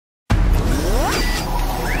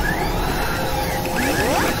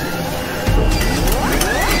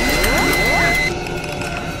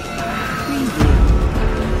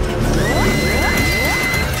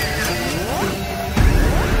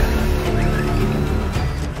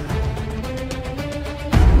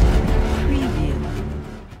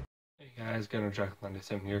Scanner Jack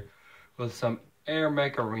 97 here with some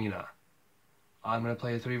airmech arena. I'm gonna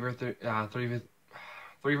play a 3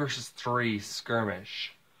 versus 3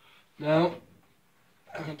 skirmish. Now,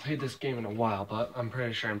 I haven't played this game in a while, but I'm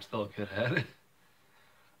pretty sure I'm still good at it.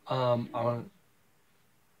 Alright,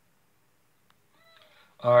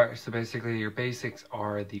 so basically your basics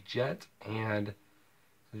are the jet and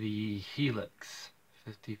the helix.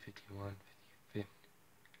 50, 51, 50, 50.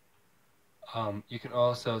 You can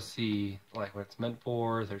also see like what it's meant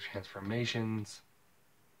for, their transformations.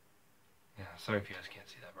 Yeah, sorry if you guys can't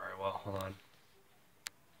see that very well. Hold on.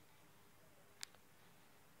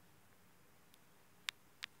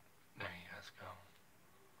 There you guys go.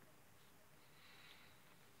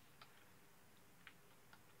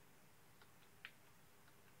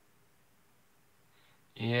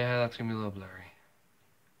 Yeah, that's gonna be a little blurry.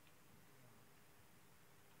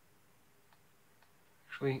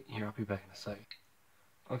 Actually, here, I'll be back in a sec.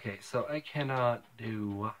 Okay, so I cannot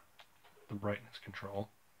do the brightness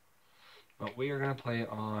control, but we are gonna play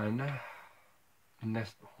on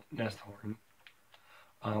Nest Horn.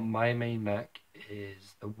 My main mech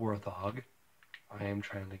is the Warthog. I am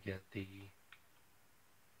trying to get the,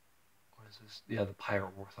 what is this? Yeah, the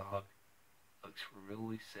Pirate Warthog. Looks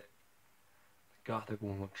really sick. The Gothic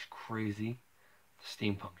one looks crazy. The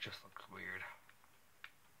Steampunk just looks weird.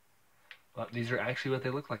 But these are actually what they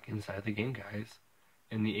look like inside the game, guys.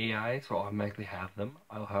 In the AI, so I'll automatically have them.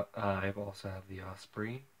 I also have the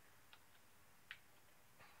Osprey,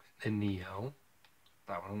 the Neo.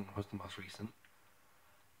 That one was the most recent.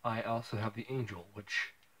 I also have the Angel,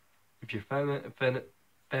 which, if you're feminine,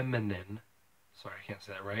 sorry, I can't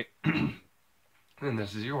say that right, then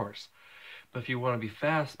this is yours. But if you want to be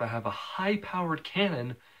fast but have a high-powered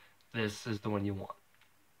cannon, this is the one you want.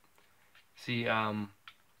 See,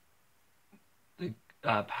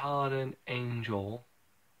 the Paladin, Angel,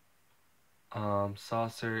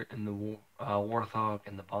 Saucer, and the Warthog,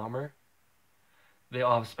 and the Bomber, they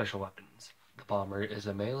all have special weapons. The Bomber is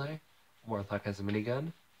a melee, Warthog has a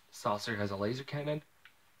minigun, Saucer has a laser cannon,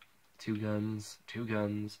 two guns,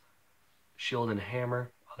 shield and hammer.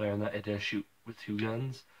 Other than that, it does shoot with 2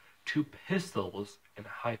 guns, 2 pistols, and a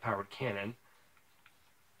high-powered cannon.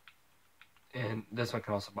 And this one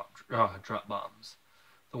can also drop bombs.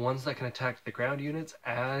 The ones that can attack the ground units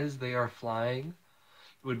as they are flying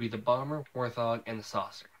would be the Bomber, Warthog, and the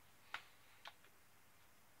Saucer.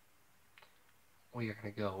 We are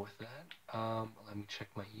going to go with that. Let me check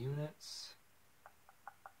my units.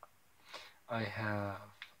 I have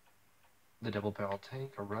the double barrel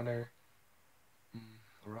tank, a runner,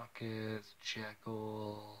 rockets,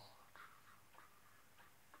 jackal.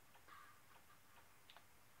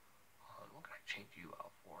 What can I change you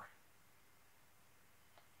out for?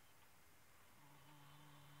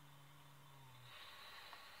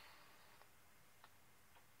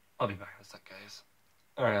 I'll be back in a sec, guys.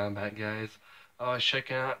 Alright, I'm back, guys. I was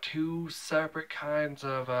checking out 2 separate kinds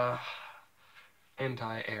of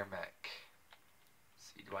anti-air mech.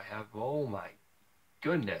 See, do I have? Oh my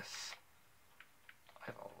goodness. I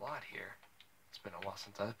have a lot here. It's been a while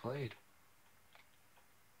since I've played.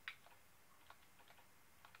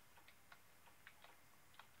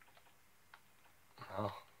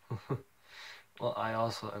 Oh. Well, I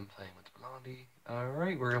also am playing with Blondie.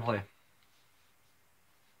 Alright, we're gonna play.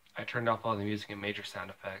 I turned off all the music and major sound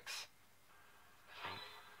effects.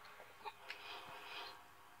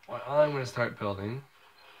 What I'm going to start building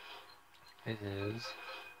is a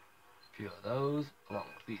few of those along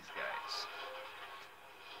with these guys.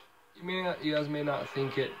 You guys may not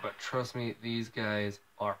think it, but trust me, these guys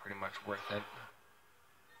are pretty much worth it.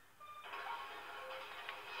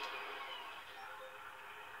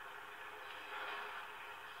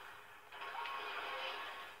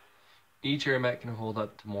 Each airmech can hold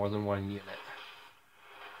up to more than 1 unit.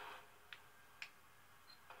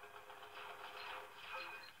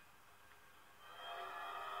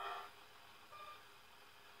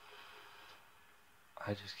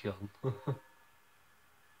 I just killed him. Crud.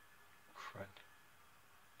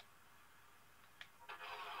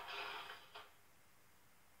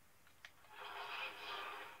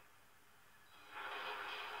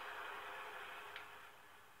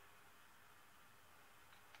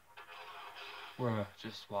 We're gonna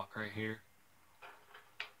just walk right here.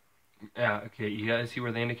 Yeah, okay, you guys see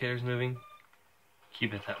where the indicator's moving?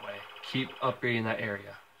 Keep it that way. Keep upgrading that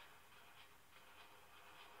area.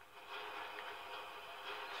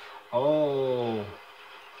 Oh.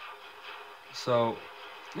 So,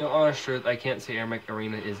 honest truth, I can't say airmech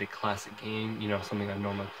Arena is a classic game, something I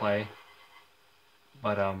normally play.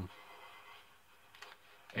 But,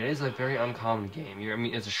 it is a very uncommon game.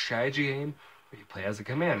 It's a strategy game where you play as a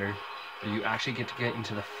commander, where you actually get to get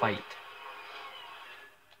into the fight.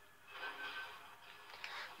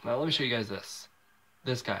 Now let me show you guys this.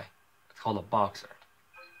 This guy. It's called a boxer.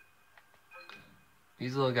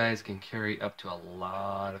 These little guys can carry up to a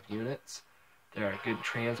lot of units. They're a good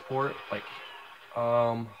transport. Like,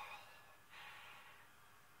 there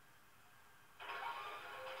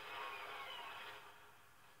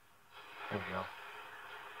we go.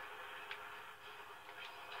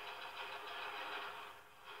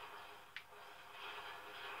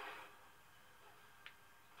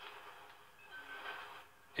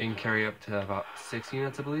 It can carry up to about 6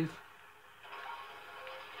 units, I believe.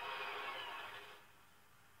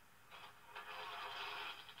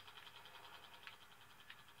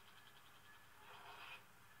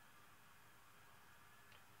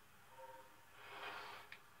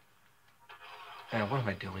 Man, what am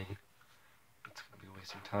I doing? It's gonna be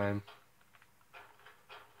wasting time.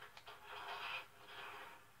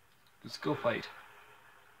 Let's go fight.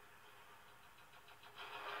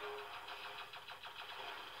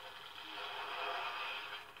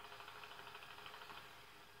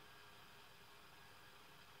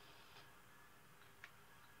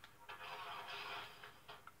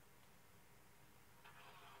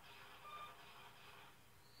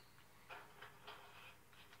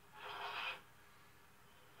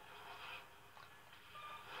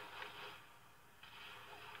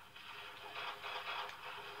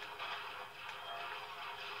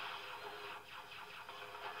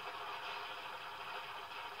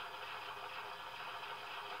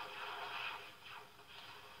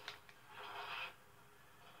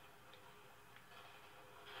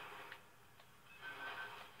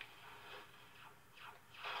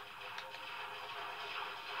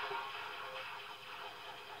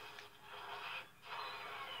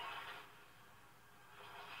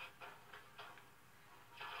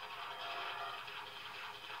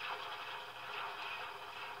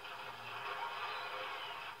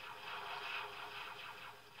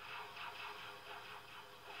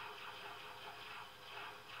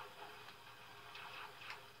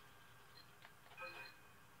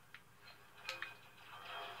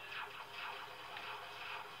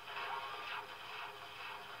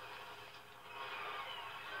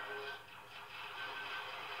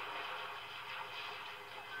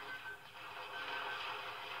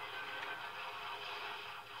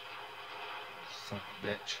 Son of a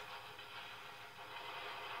bitch.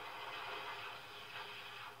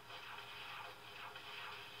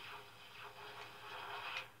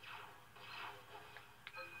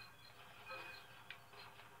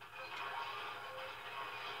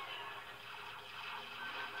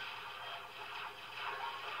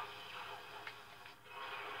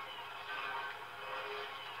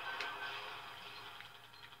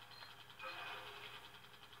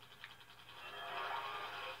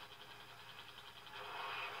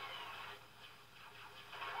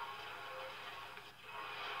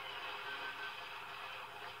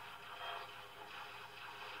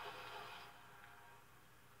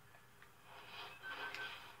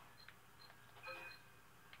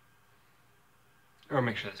 Or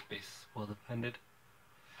make sure this base is well defended.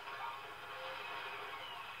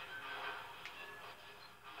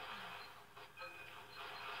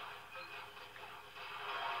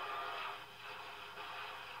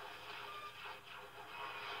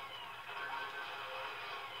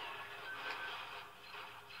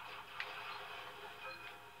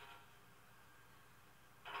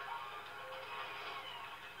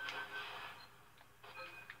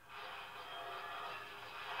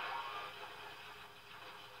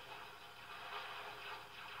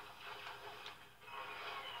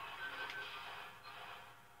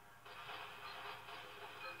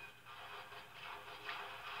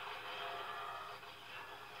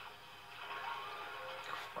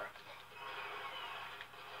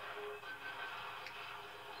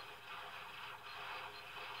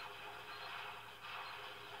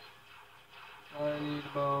 I need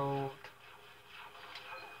about...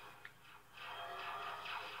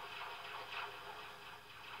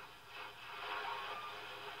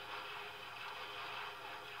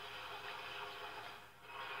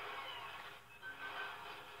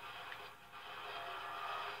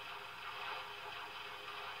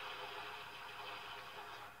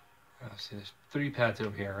 Oh, see, there's 3 pads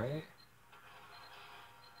over here, right?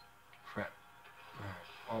 Crap. Alright,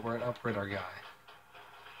 well, we're gonna upgrade our guy.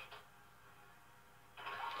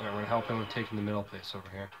 Alright, we're gonna help him with taking the middle place over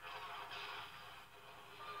here.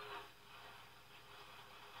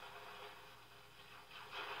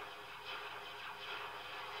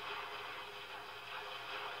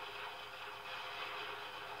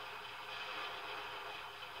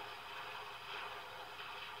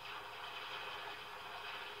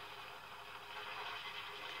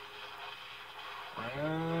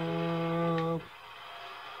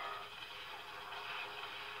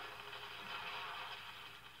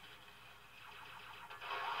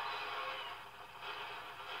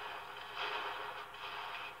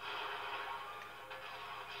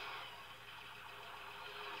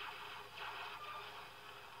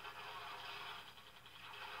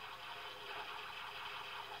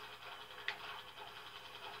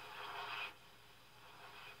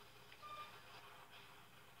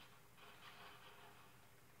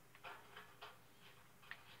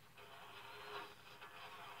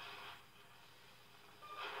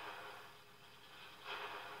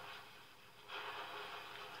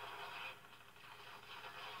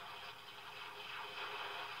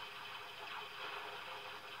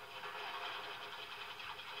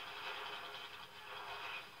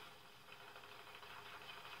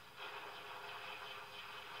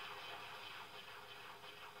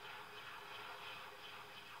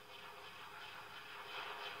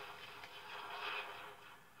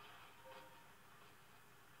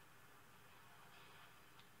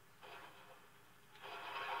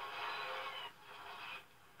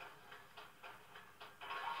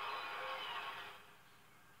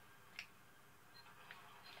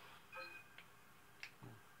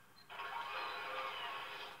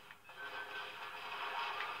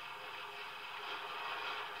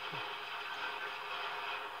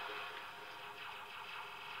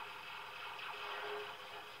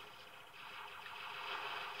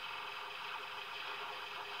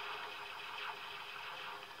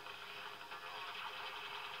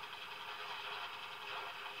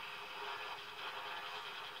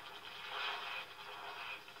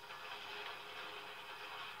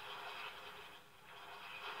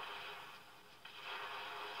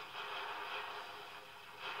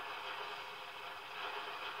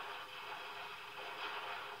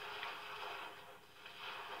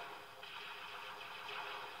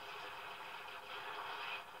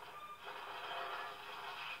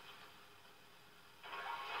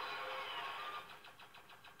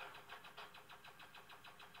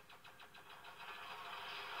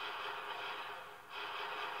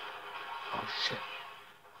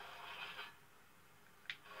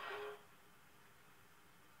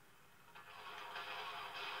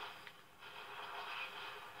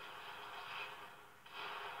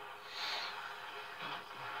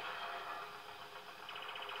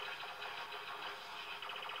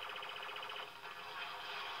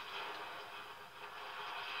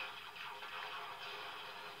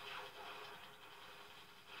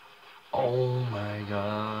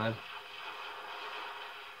 god.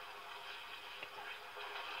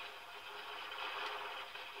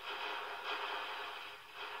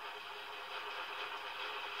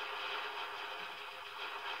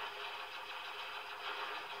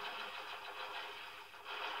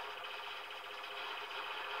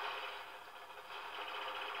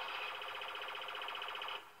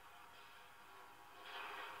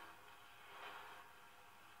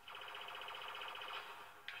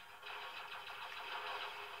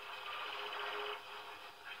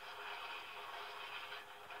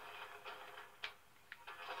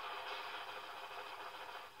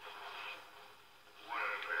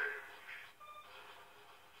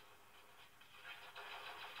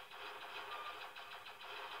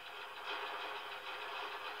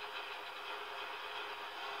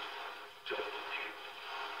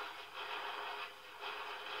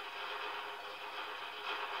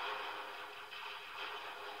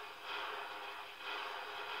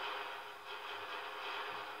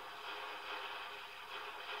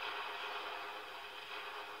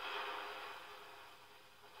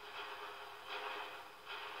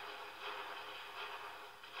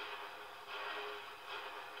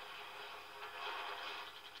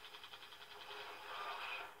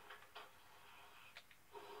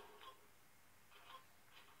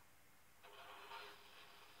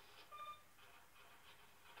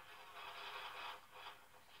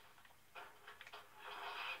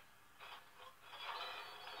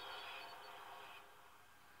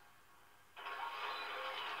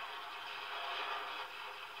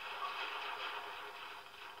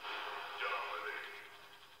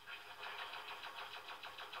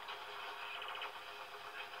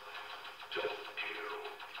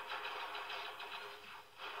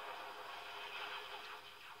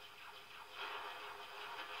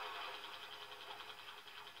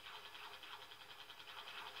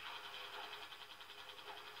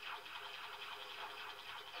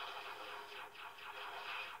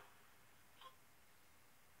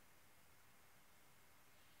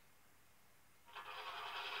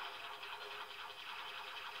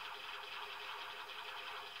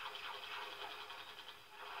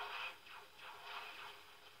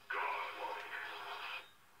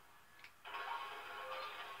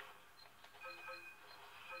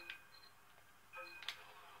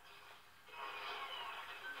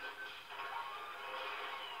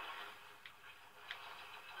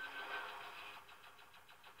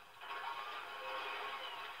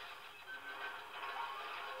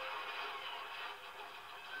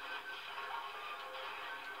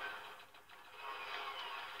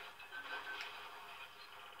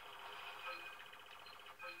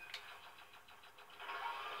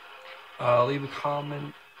 Leave a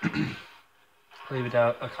comment. Leave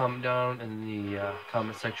a comment down in the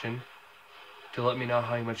comment section to let me know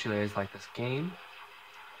how much you guys like this game.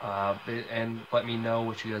 And let me know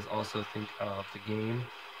what you guys also think of the game.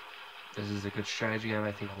 This is a good strategy game.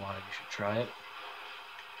 I think a lot of you should try it.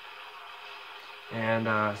 And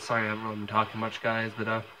sorry I haven't really been talking much, guys,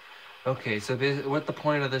 but okay. So what the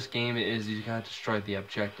point of this game is, you gotta destroy the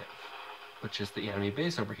objective, which is the enemy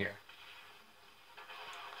base over here.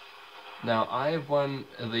 Now I've won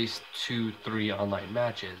at least 2-3 online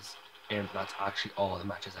matches, and that's actually all of the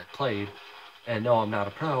matches I played. And no, I'm not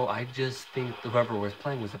a pro. I just think whoever was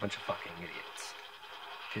playing was a bunch of fucking idiots.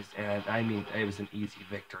 And I mean, it was an easy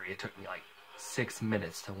victory. It took me like 6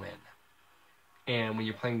 minutes to win. And when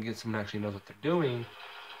you're playing against someone who actually knows what they're doing, it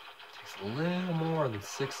takes a little more than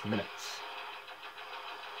 6 minutes.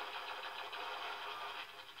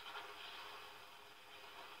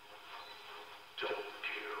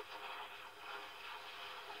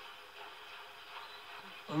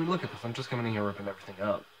 I mean, look at this. I'm just coming in here ripping everything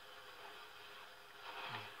up.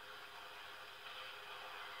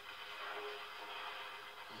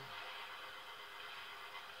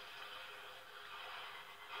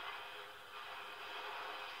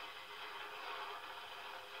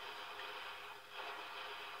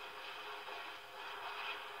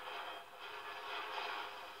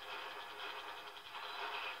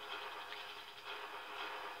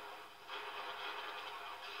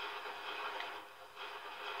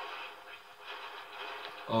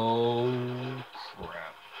 Oh,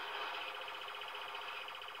 crap.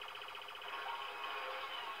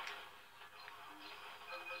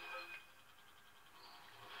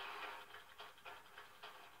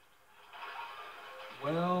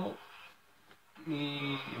 Well,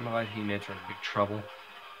 me and my teammates are in big trouble.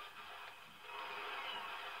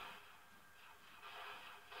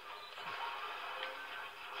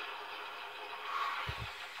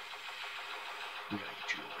 We gotta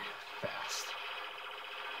get you over here fast.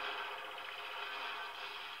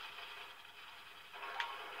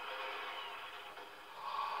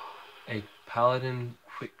 Paladin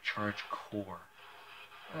Quick Charge Core.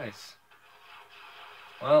 Nice.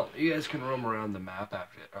 Well, you guys can roam around the map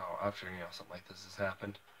after something like this has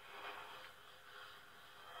happened.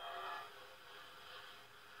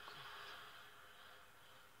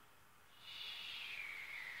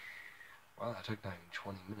 Wow, that took not even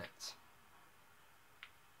 20 minutes.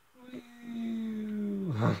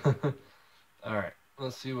 Alright,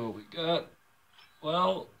 let's see what we got.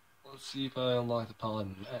 Well, let's see if I unlock the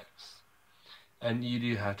Paladin next. And you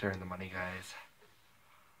do have to earn the money, guys.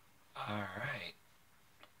 Alright.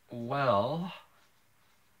 Well,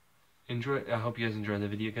 I hope you guys enjoyed the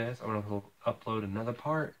video, guys. I'm going to upload another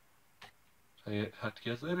part. I'll talk to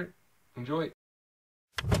you guys later. Enjoy.